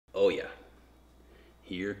Oh yeah,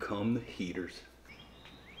 here come the heaters.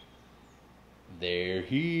 They're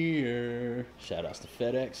here. Shout outs to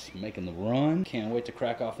FedEx, making the run. Can't wait to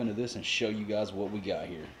crack off into this and show you guys what we got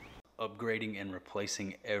here. Upgrading and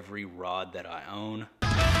replacing every rod that I own.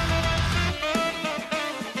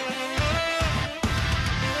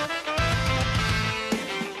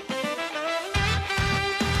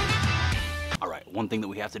 All right, one thing that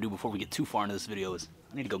we have to do before we get too far into this video is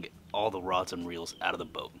I need to go get all the rods and reels out of the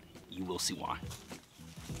boat. You will see why.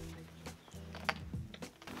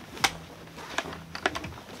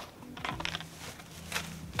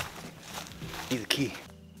 Need the key.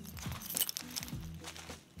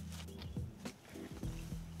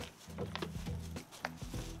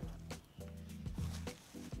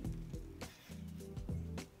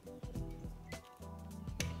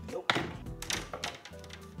 Nope.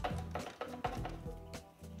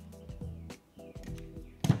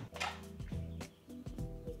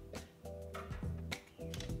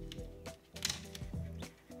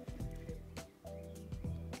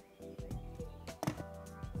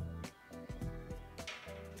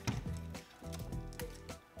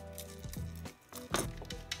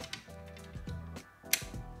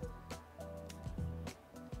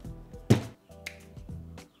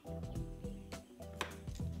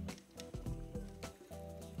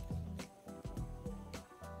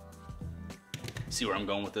 See where I'm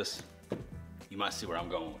going with this? You might see where I'm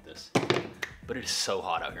going with this. But it is so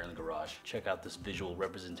hot out here in the garage. Check out this visual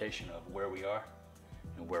representation of where we are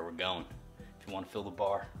and where we're going. If you want to fill the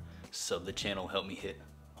bar, sub the channel, help me hit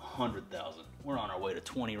 100,000. We're on our way to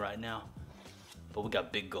 20 right now, but we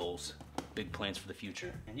got big goals, big plans for the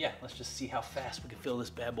future. And yeah, let's just see how fast we can fill this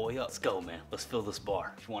bad boy up. Let's go, man. Let's fill this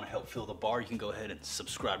bar. If you want to help fill the bar, you can go ahead and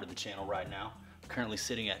subscribe to the channel right now. Currently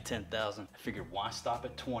sitting at 10,000. I figured why stop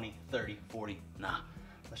at 20, 30, 40? Nah,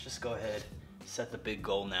 let's just go ahead, set the big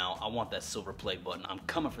goal now. I want that silver play button. I'm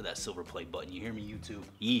coming for that silver play button. You hear me, YouTube?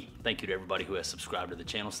 Thank you to everybody who has subscribed to the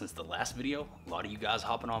channel since the last video. A lot of you guys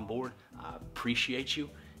hopping on board. I appreciate you.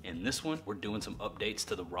 In this one, we're doing some updates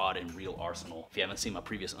to the rod and reel arsenal. If you haven't seen my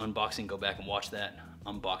previous unboxing, go back and watch that.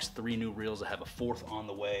 Unboxed 3 new reels. I have a 4th on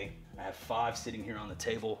the way. I have 5 sitting here on the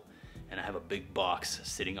table. And I have a big box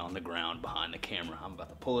sitting on the ground behind the camera. I'm about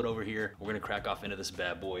to pull it over here. We're gonna crack off into this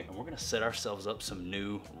bad boy and we're gonna set ourselves up some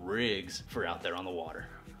new rigs for out there on the water.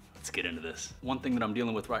 Let's get into this. One thing that I'm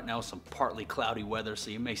dealing with right now is some partly cloudy weather,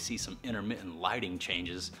 so you may see some intermittent lighting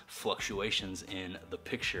changes, fluctuations in the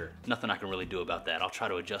picture. Nothing I can really do about that. I'll try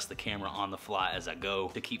to adjust the camera on the fly as I go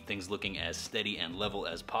to keep things looking as steady and level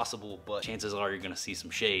as possible, but chances are you're gonna see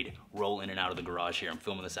some shade roll in and out of the garage here. I'm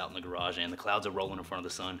filming this out in the garage and the clouds are rolling in front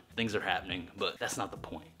of the sun. Things are happening, but that's not the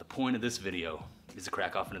point. The point of this video is to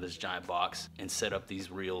crack off into this giant box and set up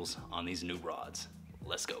these reels on these new rods.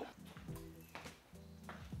 Let's go.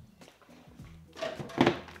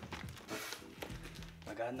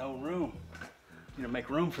 I got no room. Need to make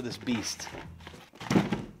room for this beast.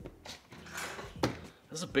 This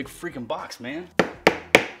is a big freaking box, man.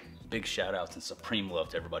 Big shout outs and supreme love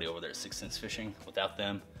to everybody over there at 6th Sense Fishing. Without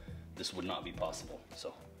them, this would not be possible.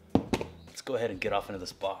 So let's go ahead and get off into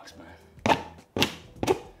this box, man.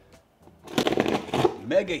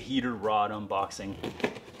 Mega heater rod unboxing.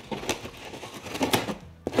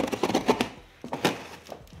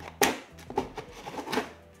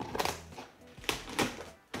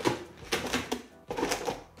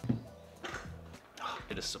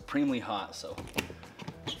 It is supremely hot, so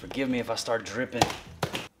forgive me if I start dripping.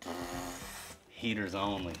 Heaters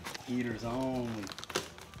only. Heaters only.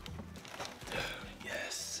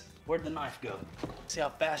 Yes. Where'd the knife go? See how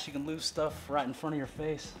fast you can lose stuff right in front of your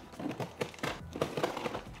face?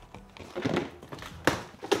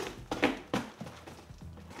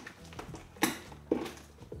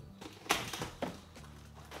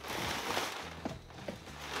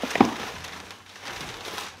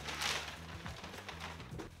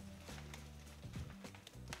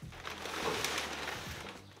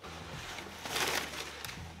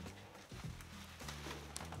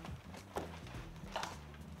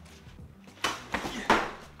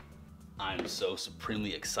 I'm so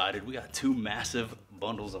supremely excited. We got 2 massive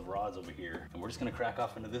bundles of rods over here, and we're just gonna crack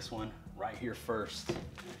off into this one right here first.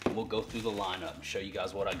 And we'll go through the lineup and show you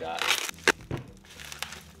guys what I got.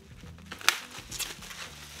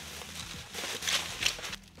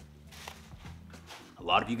 A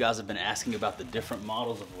lot of you guys have been asking about the different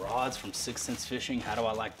models of rods from 6th Sense Fishing. How do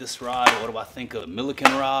I like this rod? What do I think of the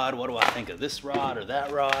Milliken rod? What do I think of this rod or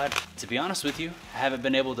that rod? To be honest with you, I haven't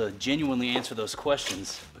been able to genuinely answer those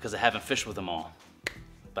questions because I haven't fished with them all.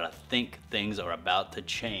 but I think things are about to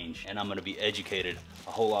change and I'm gonna be educated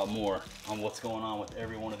a whole lot more on what's going on with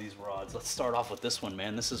every one of these rods. Let's start off with this one,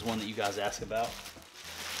 man. This is one that you guys ask about.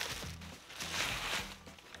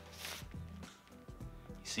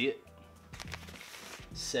 You see it?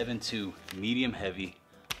 7.2 medium heavy,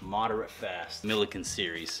 moderate fast Milliken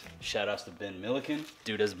series. Shout outs to Ben Milliken.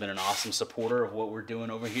 Dude has been an awesome supporter of what we're doing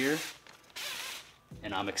over here.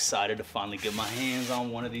 And I'm excited to finally get my hands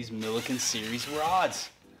on one of these Milliken series rods.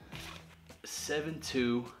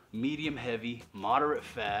 7.2 medium heavy, moderate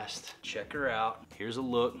fast. Check her out. Here's a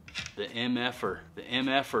look. The MF'er, the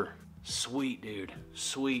MF'er. Sweet, dude,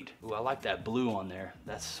 sweet. Ooh, I like that blue on there.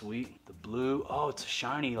 That's sweet. The blue, oh, it's a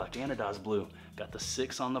shiny like anodized blue. Got the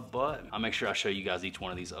 6 on the butt. I'll make sure I show you guys each one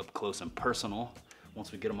of these up close and personal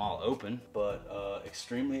once we get them all open, but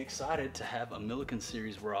extremely excited to have a Milliken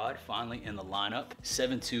series rod finally in the lineup.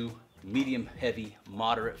 7.2 medium heavy,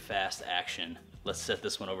 moderate fast action. Let's set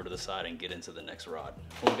this one over to the side and get into the next rod.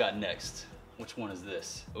 What we got next? Which one is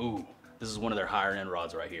this? Ooh, this is one of their higher end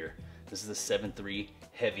rods right here. This is the 7.3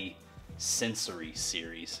 heavy sensory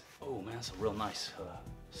series. Oh man, it's a real nice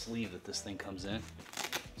sleeve that this thing comes in.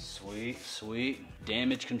 Sweet, sweet.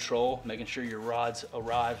 Damage control, making sure your rods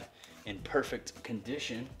arrive in perfect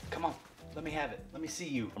condition. Come on, let me have it. Let me see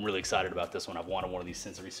you. I'm really excited about this one. I've wanted one of these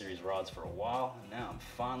sensory series rods for a while, and now I'm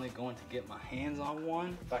finally going to get my hands on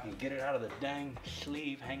one. If I can get it out of the dang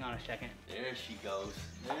sleeve. Hang on a second. There she goes.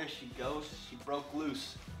 There she goes. She broke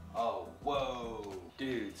loose. Oh, whoa.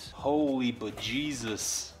 Dudes, holy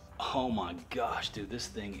bejesus. Oh my gosh, dude, this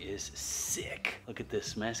thing is sick. Look at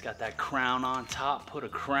this, man. It's got that crown on top. Put a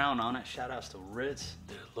crown on it. Shout outs to Ritz.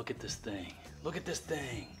 Dude, look at this thing. Look at this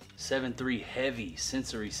thing. 7.3 heavy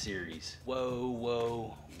sensory series. Whoa,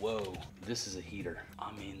 whoa, whoa. This is a heater.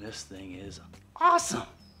 I mean, this thing is awesome.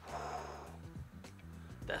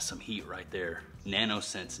 That's some heat right there.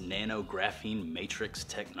 NanoSense nano graphene matrix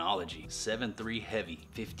technology. 7.3 heavy,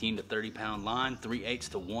 15 to 30 pound line, 3/8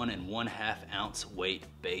 to 1 1/2 ounce weight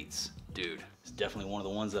baits. Dude, it's definitely one of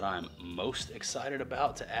the ones that I'm most excited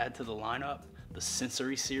about to add to the lineup. The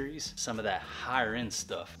sensory series, some of that higher end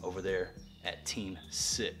stuff over there at Team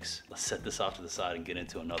 6. Let's set this off to the side and get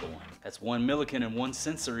into another one. That's one Milliken and one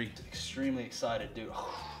sensory. Extremely excited, dude.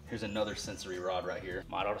 Here's another sensory rod right here.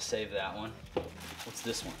 Might ought to save that one. What's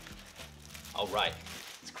this one? All right,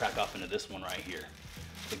 let's crack off into this one right here.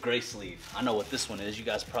 The gray sleeve. I know what this one is. You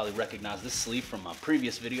guys probably recognize this sleeve from my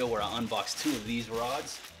previous video where I unboxed 2 of these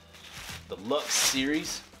rods. The Lux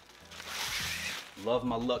series. Love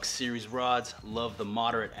my Lux series rods, love the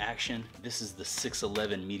moderate action. This is the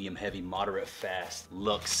 611 medium heavy, moderate fast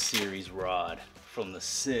Lux series rod from the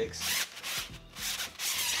 6.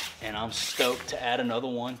 And I'm stoked to add another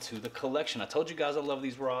one to the collection. I told you guys I love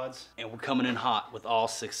these rods, and we're coming in hot with all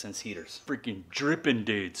 6 cents heaters. Freaking dripping,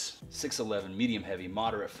 dudes. 611 medium heavy,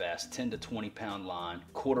 moderate fast, 10 to 20 pound line,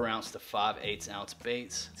 1/4 ounce to 5/8 ounce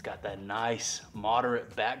baits. It's got that nice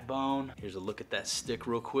moderate backbone. Here's a look at that stick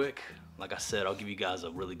real quick. Like I said, I'll give you guys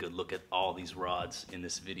a really good look at all these rods in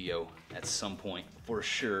this video at some point, for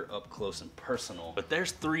sure, up close and personal. But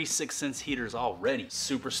there's 3 6 cents heaters already.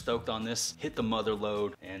 Super stoked on this. Hit the mother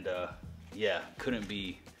load, and yeah, couldn't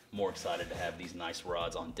be more excited to have these nice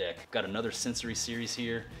rods on deck. Got another sensory series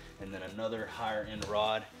here, and then another higher end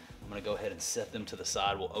rod. I'm gonna go ahead and set them to the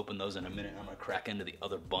side. We'll open those in a minute. I'm gonna crack into the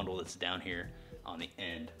other bundle that's down here on the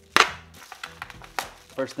end.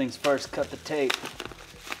 First things first, cut the tape.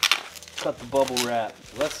 Cut the bubble wrap.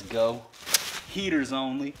 Let's go. Heaters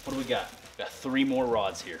only. What do we got? Got 3 more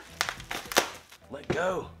rods here. Let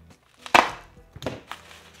go.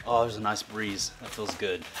 Oh, there's a nice breeze. That feels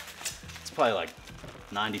good. It's probably like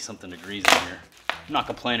 90 something degrees in here. I'm not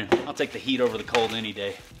complaining. I'll take the heat over the cold any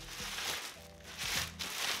day.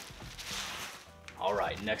 All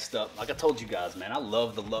right, next up, like I told you guys, man, I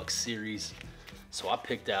love the Lux series. So I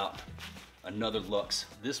picked out another Lux.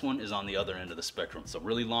 This one is on the other end of the spectrum. It's a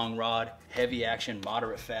really long rod, heavy action,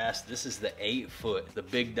 moderate fast. This is the 8-foot, the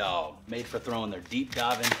big dog, made for throwing their deep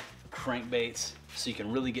diving crankbaits, so you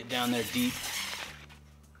can really get down there deep.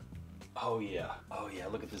 Oh yeah,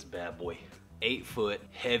 look at this bad boy. 8-foot,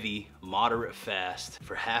 heavy, moderate fast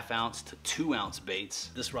for 1/2 ounce to 2 ounce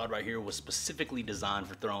baits. This rod right here was specifically designed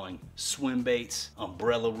for throwing swim baits,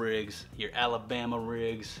 umbrella rigs, your Alabama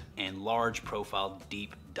rigs, and large profile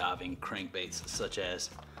deep diving crankbaits such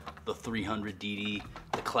as the 300 DD,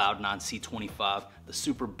 the Cloud9 C25, the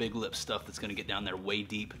super big lip stuff that's gonna get down there way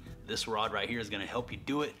deep. This rod right here is gonna help you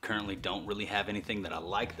do it. Currently don't really have anything that I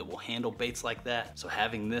like that will handle baits like that. So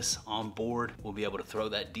having this on board, we'll be able to throw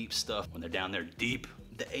that deep stuff when they're down there deep.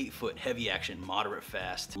 The 8-foot heavy action, moderate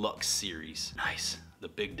fast Lux series. Nice. the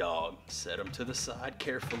big dog. Set them to the side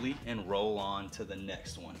carefully and roll on to the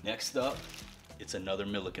next one. Next up, it's another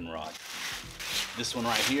Milliken rod. This one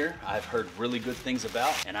right here, I've heard really good things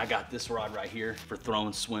about, and I got this rod right here for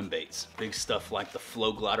throwing swim baits. Big stuff like the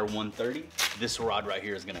Flow Glider 130. This rod right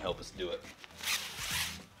here is gonna help us do it.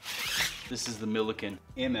 This is the Milliken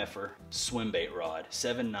MFer swim bait rod,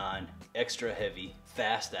 7.9, extra heavy,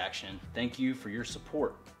 fast action. Thank you for your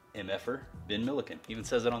support, MFer, Ben Milliken. Even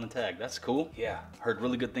says it on the tag, that's cool. Yeah, heard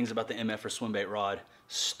really good things about the MFer swim bait rod.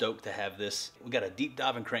 Stoked to have this. We got a deep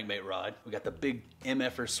diving crankbait rod. We got the big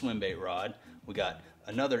MFer swim bait rod. We got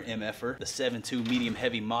another MFer, the 7.2 medium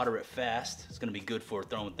heavy moderate fast. It's gonna be good for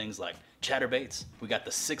throwing things like chatterbaits. We got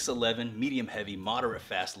the 611 medium heavy moderate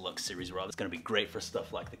fast Lux series rod. It's gonna be great for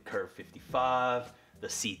stuff like the Curve 55, the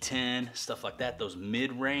C10, stuff like that, those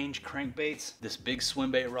mid-range crankbaits. This big swim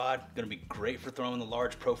bait rod, gonna be great for throwing the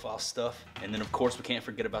large profile stuff. And then of course we can't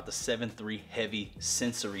forget about the 7.3 heavy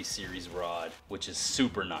sensory series rod, which is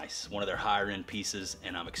super nice. One of their higher end pieces,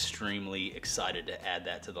 and I'm extremely excited to add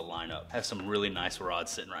that to the lineup. I have some really nice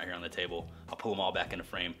rods sitting right here on the table. I'll pull them all back into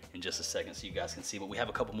frame in just a second so you guys can see, but we have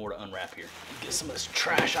a couple more to unwrap here. Get some of this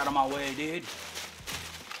trash out of my way, dude.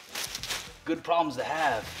 Good problems to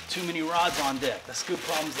have. Too many rods on deck. That's good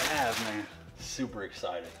problems to have, man. Super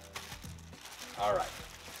excited. All right,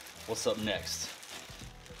 what's up next?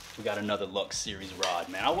 We got another Lux series rod.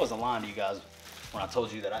 Man, I wasn't lying to you guys when I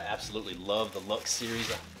told you that I absolutely love the Lux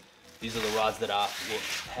series. These are the rods that I will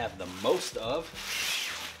have the most of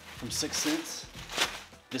from 6 Cents.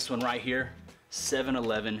 This one right here,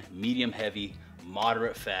 711 medium heavy,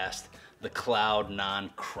 moderate fast, the Cloud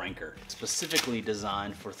 9 cranker, specifically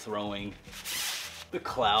designed for throwing the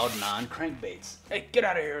Cloud 9 crankbaits. Hey, get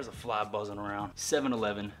out of here, there's a fly buzzing around.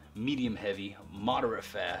 711, medium heavy, moderate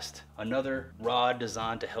fast. Another rod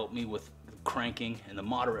designed to help me with cranking and the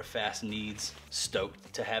moderate fast needs.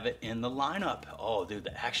 Stoked to have it in the lineup. Oh dude,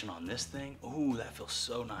 the action on this thing, ooh, that feels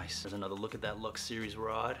so nice. There's another look at that Lux series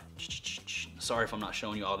rod. Sorry if I'm not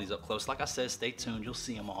showing you all these up close. Like I said, stay tuned, you'll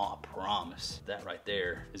see them all, I promise. That right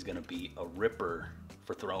there is gonna be a ripper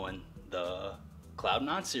for throwing the Cloud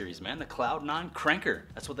 9 series, man, the Cloud 9 cranker.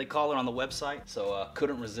 That's what they call it on the website. So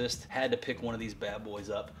couldn't resist, had to pick one of these bad boys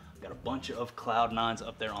up. Got a bunch of Cloud 9s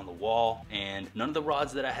up there on the wall, and none of the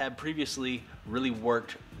rods that I had previously really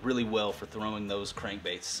worked really well for throwing those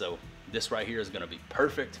crankbaits. So this right here is gonna be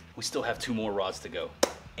perfect. We still have 2 more rods to go.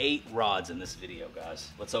 8 rods in this video,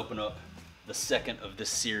 guys. Let's open up the second of this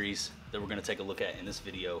series that we're gonna take a look at in this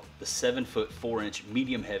video, the 7-foot 4-inch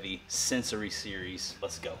medium heavy sensory series.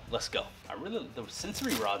 Let's go, let's go. The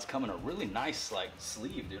sensory rods come in a really nice like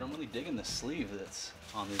sleeve, dude. I'm really digging the sleeve that's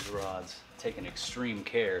on these rods. Taking extreme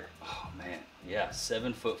care. Oh man, yeah,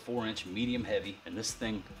 7-foot 4-inch medium heavy, and this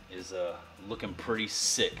thing is looking pretty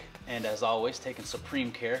sick. And as always, taking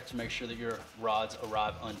supreme care to make sure that your rods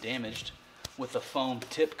arrive undamaged with a foam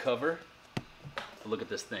tip cover. Look at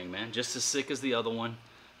this thing, man, just as sick as the other one.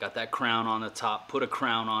 Got that crown on the top, put a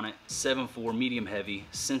crown on it. 7.4 medium heavy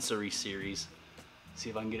sensory series. See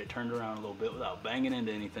if I can get it turned around a little bit without banging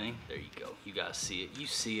into anything. There you go, you guys see it, you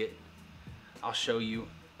see it. I'll show you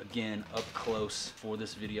again up close before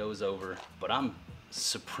this video is over, but I'm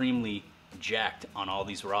supremely jacked on all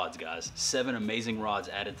these rods, guys. 7 amazing rods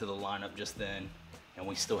added to the lineup just then, and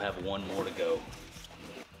we still have 1 more to go.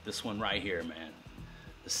 This one right here, man,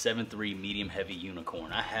 the 7.3 medium heavy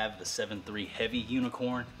unicorn. I have the 7.3 heavy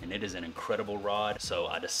unicorn, and it is an incredible rod, so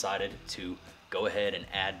I decided to go ahead and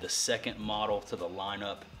add the second model to the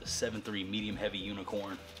lineup, the 7.3 medium heavy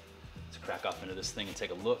unicorn. Let's crack off into this thing and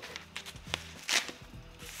take a look.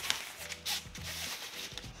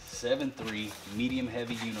 7.3 medium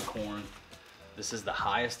heavy unicorn. This is the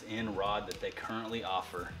highest end rod that they currently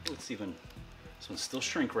offer. This one's still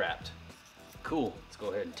shrink wrapped. Cool, let's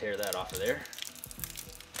go ahead and tear that off of there.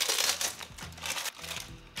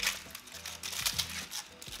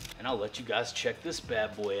 And I'll let you guys check this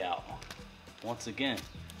bad boy out. Once again,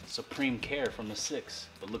 supreme care from the 6.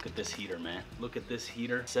 But look at this heater, man. Look at this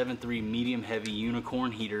heater. 7.3 medium heavy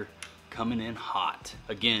unicorn heater coming in hot.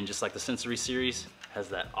 Again, just like the sensory series, has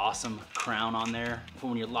that awesome crown on there for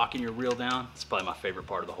when you're locking your reel down. It's probably my favorite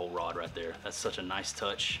part of the whole rod right there. That's such a nice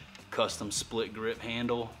touch. Custom split grip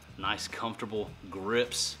handle, nice comfortable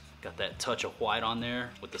grips. Got that touch of white on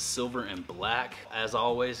there with the silver and black. As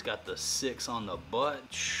always, got the 6 on the butt.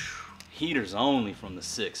 Heaters only from the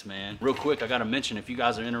 6, man. Real quick, I gotta mention, if you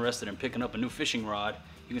guys are interested in picking up a new fishing rod,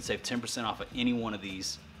 you can save 10% off of any one of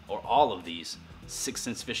these, or all of these.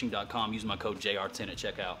 6centsfishing.com, use my code JR10 at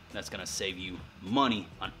checkout. That's gonna save you money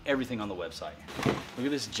on everything on the website. Look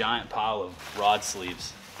at this giant pile of rod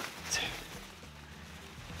sleeves.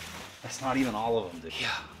 That's not even all of them, dude. Yeah,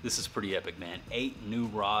 this is pretty epic, man. 8 new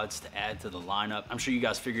rods to add to the lineup. I'm sure you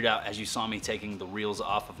guys figured out as you saw me taking the reels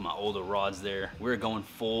off of my older rods there. We're going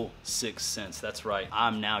full 6 cents. That's right.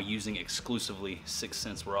 I'm now using exclusively 6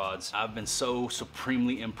 cents rods. I've been so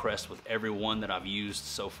supremely impressed with every one that I've used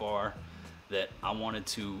so far that I wanted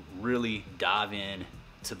to really dive in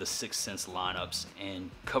to the 6 cents lineups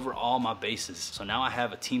and cover all my bases. So now I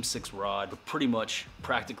have a Team 6 rod with pretty much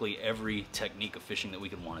practically every technique of fishing that we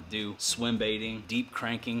could want to do. Swim baiting, deep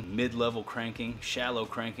cranking, mid-level cranking, shallow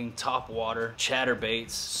cranking, top water, chatter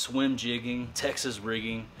baits, swim jigging, Texas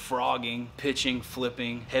rigging, frogging, pitching,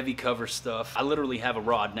 flipping, heavy cover stuff. I literally have a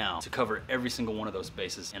rod now to cover every single one of those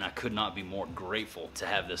bases, and I could not be more grateful to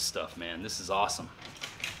have this stuff, man. This is awesome.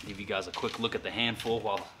 Give you guys a quick look at the handful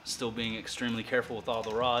while still being extremely careful with all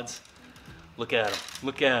the rods. Look at them,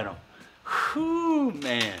 look at them. Whew,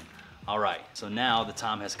 man. All right, so now the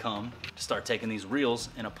time has come to start taking these reels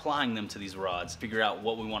and applying them to these rods. Figure out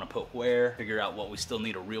what we want to put where, figure out what we still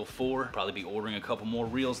need a reel for. Probably be ordering a couple more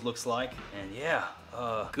reels, looks like. And yeah,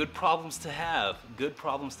 good problems to have, good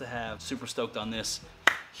problems to have. Super stoked on this.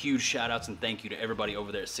 Huge shout outs and thank you to everybody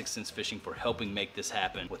over there at 6 Cents Fishing for helping make this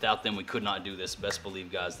happen. Without them, we could not do this. Best believe,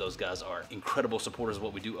 guys, those guys are incredible supporters of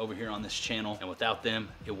what we do over here on this channel. And without them,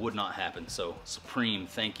 it would not happen. So supreme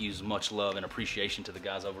thank yous, much love and appreciation to the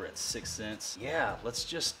guys over at 6 Cents. Yeah, let's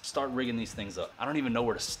just start rigging these things up. I don't even know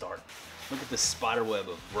where to start. Look at this spider web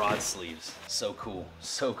of rod sleeves. So cool,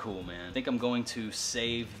 man. I think I'm going to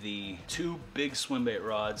save the 2 big swim bait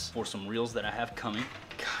rods for some reels that I have coming.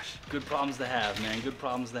 Gosh, good problems to have, man, good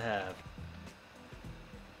problems to have.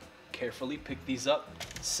 Carefully pick these up,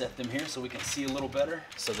 set them here so we can see a little better.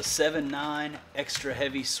 So the 7.9 extra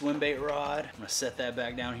heavy swim bait rod, I'm gonna set that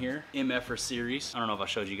back down here. MFR series. I don't know if I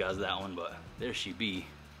showed you guys that one, but there she be.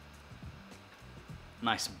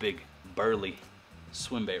 Nice big burly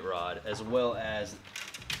swim bait rod, as well as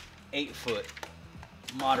 8-foot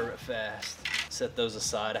moderate fast. Set those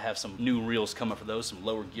aside. I have some new reels coming for those, some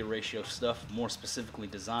lower gear ratio stuff, more specifically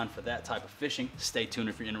designed for that type of fishing. Stay tuned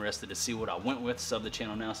if you're interested to see what I went with. Sub the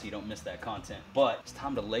channel now so you don't miss that content. But it's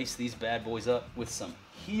time to lace these bad boys up with some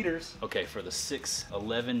heaters. Okay, for the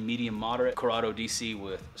 611 medium moderate Corrado DC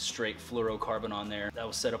with straight fluorocarbon on there. That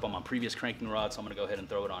was set up on my previous cranking rod, so I'm gonna go ahead and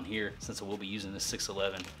throw it on here since I will be using this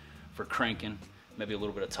 611 for cranking. Maybe a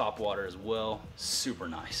little bit of top water as well. Super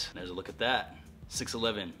nice. There's a look at that.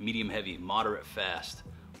 611 medium heavy moderate fast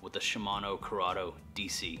with the Shimano Corrado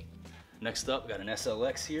DC. Next up, got an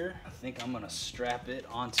SLX here. I think I'm gonna strap it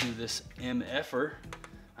onto this MFR.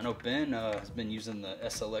 I know Ben has been using the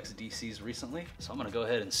SLX DCs recently, so I'm gonna go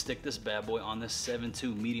ahead and stick this bad boy on this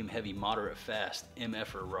 7.2 medium heavy moderate fast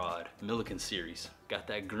MFR rod, Milliken series. Got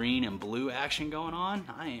that green and blue action going on.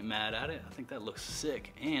 I ain't mad at it. I think that looks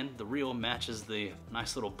sick. And the reel matches the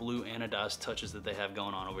nice little blue anodized touches that they have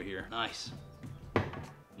going on over here. Nice.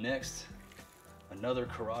 Next, another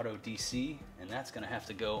Corrado DC, and that's gonna have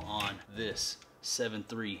to go on this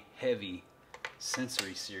 7.3 heavy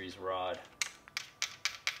sensory series rod.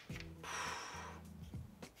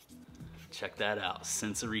 Check that out,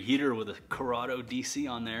 sensory heater with a Corrado DC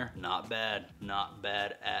on there. Not bad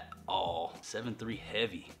at all. 7.3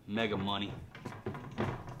 heavy, mega money.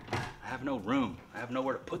 I have no room. I have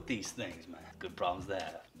nowhere to put these things, man. Good problems to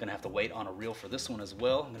have. I'm gonna have to wait on a reel for this one as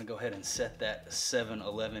well. I'm gonna go ahead and set that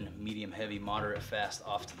 711 medium heavy moderate fast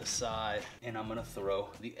off to the side, and I'm gonna throw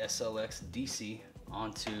the SLX DC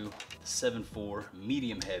onto the 7.4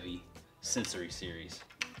 medium heavy sensory series.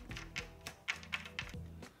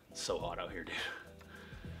 It's so hot out here, dude.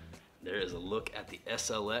 There is a look at the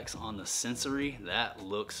SLX on the sensory. That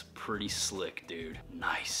looks pretty slick, dude.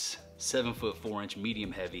 Nice. 7'4"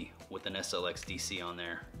 medium heavy with an SLX DC on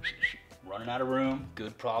there. Running out of room,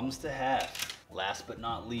 good problems to have. Last but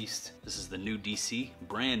not least, this is the new DC,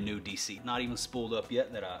 brand new DC, not even spooled up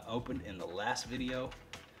yet, that I opened in the last video,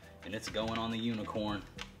 and it's going on the Unicorn.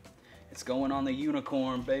 It's going on the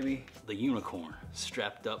Unicorn, baby. The Unicorn,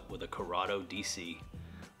 strapped up with a Corrado DC.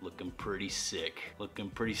 Looking pretty sick. Looking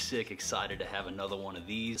pretty sick. Excited to have another one of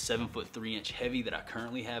these. 7'3" heavy that I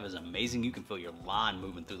currently have is amazing. You can feel your line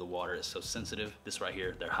moving through the water. It's so sensitive. This right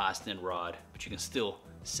here, their highest end rod, but you can still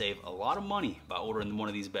save a lot of money by ordering one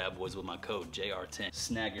of these bad boys with my code JR10.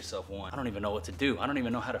 Snag yourself one. I don't even know what to do. I don't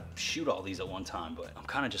even know how to shoot all these at one time, but I'm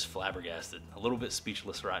kind of just flabbergasted. A little bit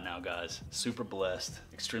speechless right now, guys. Super blessed.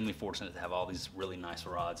 Extremely fortunate to have all these really nice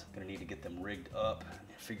rods. Gonna need to get them rigged up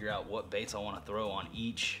and figure out what baits I want to throw on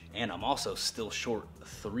each. And I'm also still short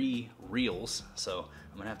 3 reels. So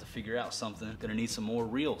I'm gonna have to figure out something. Gonna need some more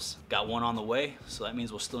reels. Got one on the way, so that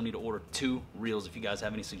means we'll still need to order 2 reels. If you guys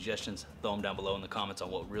have any suggestions, throw them down below in the comments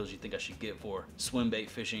on what reels you think I should get for swim bait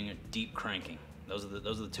fishing and deep cranking. Those are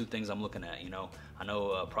the 2 things I'm looking at, you know. I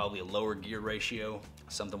know probably a lower gear ratio,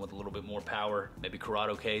 something with a little bit more power, maybe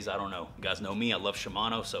Corrado K's, I don't know. You guys know me, I love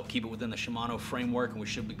Shimano, so keep it within the Shimano framework and we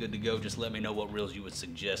should be good to go. Just let me know what reels you would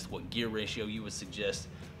suggest, what gear ratio you would suggest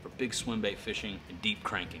for big swim bait fishing and deep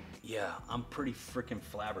cranking. Yeah, I'm pretty freaking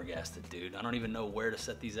flabbergasted, dude. I don't even know where to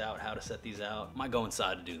set these out, how to set these out. I might go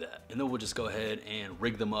inside to do that. And then we'll just go ahead and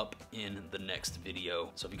rig them up in the next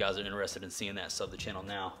video. So if you guys are interested in seeing that, sub the channel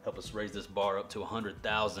now. Help us raise this bar up to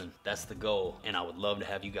 100,000. That's the goal. And I would love to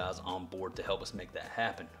have you guys on board to help us make that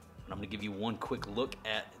happen. I'm gonna give you one quick look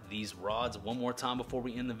at these rods one more time before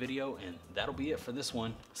we end the video, and that'll be it for this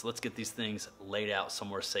one. So let's get these things laid out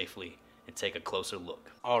somewhere safely and take a closer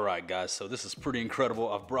look. All right, guys, so this is pretty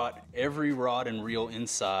incredible. I've brought every rod and reel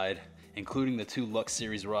inside, including the 2 Lux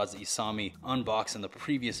Series rods that you saw me unbox in the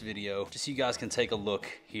previous video, just so you guys can take a look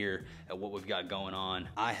here at what we've got going on.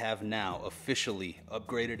 I have now officially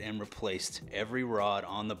upgraded and replaced every rod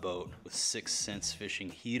on the boat with 6 Sense fishing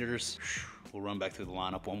heaters. We'll run back through the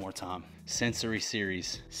lineup one more time. Sensory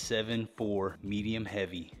Series 7.4 medium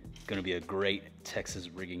heavy. Gonna be a great Texas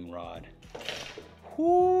rigging rod.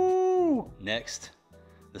 Woo! Next,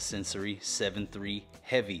 the Sensory 7.3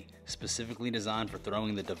 heavy, specifically designed for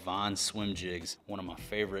throwing the Dobyns swim jigs. One of my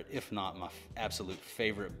favorite, if not my absolute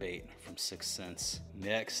favorite bait from 6 Sense.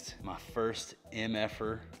 Next, my first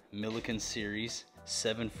MFer Milliken Series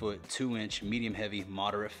 7-foot 2-inch medium heavy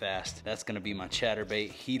moderate fast. That's gonna be my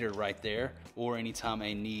chatterbait heater right there, or anytime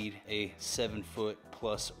I need a 7-foot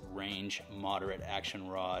plus range moderate action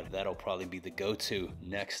rod, that'll probably be the go-to.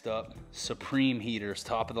 Next up, Supreme heaters,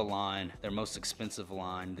 top of the line, their most expensive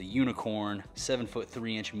line, the Unicorn 7-foot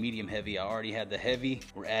 3-inch medium heavy. I already had the heavy,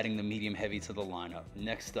 we're adding the medium heavy to the lineup.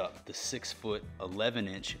 Next up, the 6-foot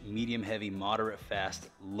 11-inch medium heavy moderate fast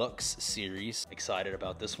Lux Series. Excited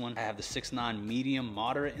about this one. I have the 6.9 medium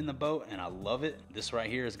moderate in the boat and I love it. This right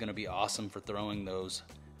here is gonna be awesome for throwing those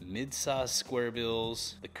mid-size square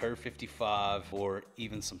bills, the Curve 55, or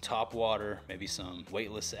even some top water, maybe some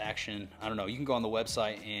weightless action. I don't know, you can go on the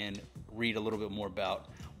website and read a little bit more about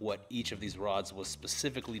what each of these rods was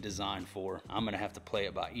specifically designed for. I'm gonna have to play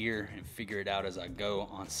it by ear and figure it out as I go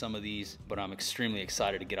on some of these, but I'm extremely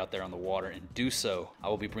excited to get out there on the water and do so. I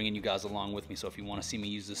will be bringing you guys along with me, so if you wanna see me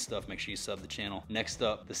use this stuff, make sure you sub the channel. Next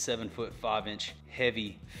up, the 7-foot 5-inch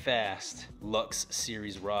heavy fast Lux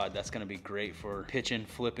Series rod. That's gonna be great for pitching,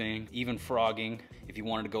 flipping, even frogging if you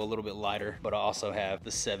wanted to go a little bit lighter. But I also have the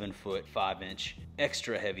 7-foot 5-inch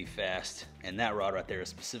extra heavy fast, and that rod right there is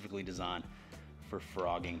specifically designed for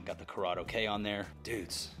frogging. Got the Corrado K on there,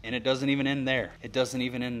 dudes. And it doesn't even end there. It doesn't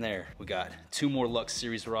even end there. We got 2 more Lux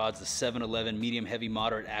Series rods, the 711 medium heavy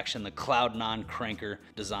moderate action, the Cloud 9 cranker,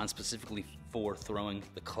 designed specifically for throwing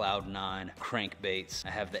the Cloud 9 crankbaits. I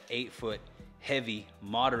have the 8-foot heavy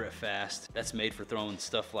moderate fast. That's made for throwing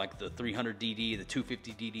stuff like the 300 DD, the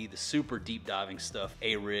 250 DD, the super deep diving stuff,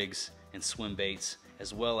 A-rigs and swim baits,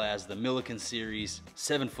 as well as the Milliken Series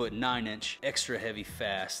 7-foot 9-inch extra heavy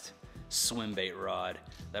fast swim bait rod.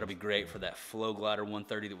 That'll be great for that Flow Glider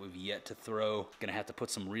 130 that we've yet to throw. Gonna have to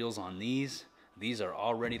put some reels on these. These are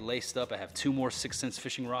already laced up. I have 2 more 6 Sense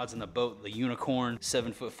fishing rods in the boat, the Unicorn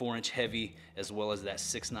 7-foot 4-inch heavy, as well as that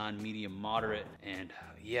 6.9 medium moderate. And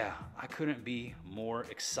yeah, I couldn't be more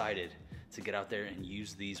excited to get out there and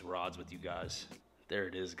use these rods with you guys. There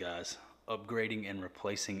it is, guys. Upgrading and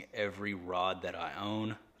replacing every rod that I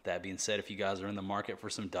own. That being said, if you guys are in the market for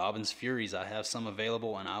some Dobyns Furies, I have some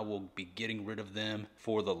available and I will be getting rid of them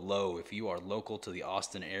for the low. If you are local to the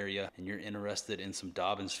Austin area and you're interested in some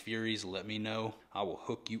Dobyns Furies, let me know. I will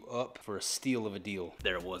hook you up for a steal of a deal.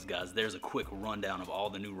 There it was, guys. There's a quick rundown of all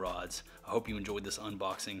the new rods. I hope you enjoyed this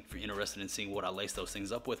unboxing. If you're interested in seeing what I lace those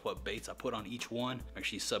things up with, what baits I put on each one, make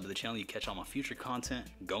sure you sub to the channel. You catch all my future content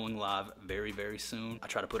going live very, very soon. I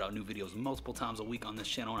try to put out new videos multiple times a week on this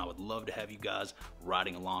channel, and I would love to have you guys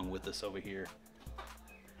riding along with us over here.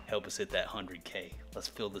 Help us hit that 100K. Let's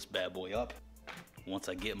fill this bad boy up. Once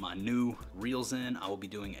I get my new reels in, I will be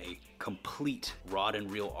doing a complete rod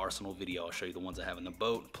and reel arsenal video. I'll show you the ones I have in the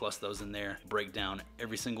boat, plus those in there, break down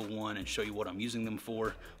every single one and show you what I'm using them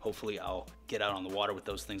for. Hopefully I'll get out on the water with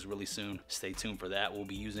those things really soon. Stay tuned for that. We'll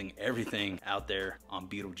be using everything out there on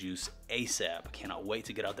Beetlejuice ASAP. Cannot wait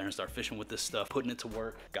to get out there and start fishing with this stuff, putting it to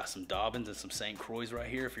work. Got some Dobyns and some St. Croix right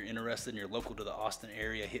here. If you're interested and you're local to the Austin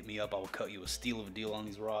area, hit me up. I will cut you a steal of a deal on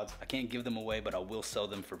these rods. I can't give them away, but I will sell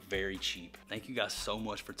them for very cheap. Thank you guys so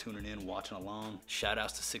much for tuning in, watching along. Shout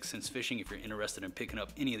outs to 6 Sense Fishing if you're interested in picking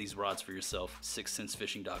up any of these rods for yourself.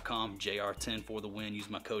 6centsfishing.com, JR10 for the win. Use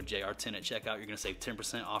my code JR10 at checkout. You're gonna save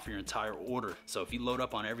 10% off your entire order. So if you load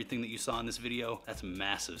up on everything that you saw in this video, that's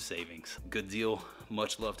massive savings. Good deal.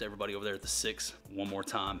 Much love to everybody over there at the Six. One more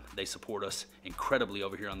time, they support us incredibly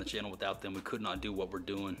over here on the channel. Without them, we could not do what we're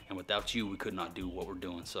doing. And without you, we could not do what we're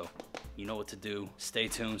doing. So you know what to do. Stay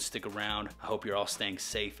tuned, stick around. I hope you're all staying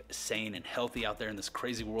safe, sane, and healthy out there in this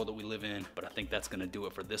crazy world that we live in. But I think that's gonna do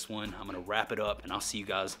it for this one. I'm gonna wrap it up, and I'll see you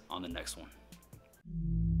guys on the next one.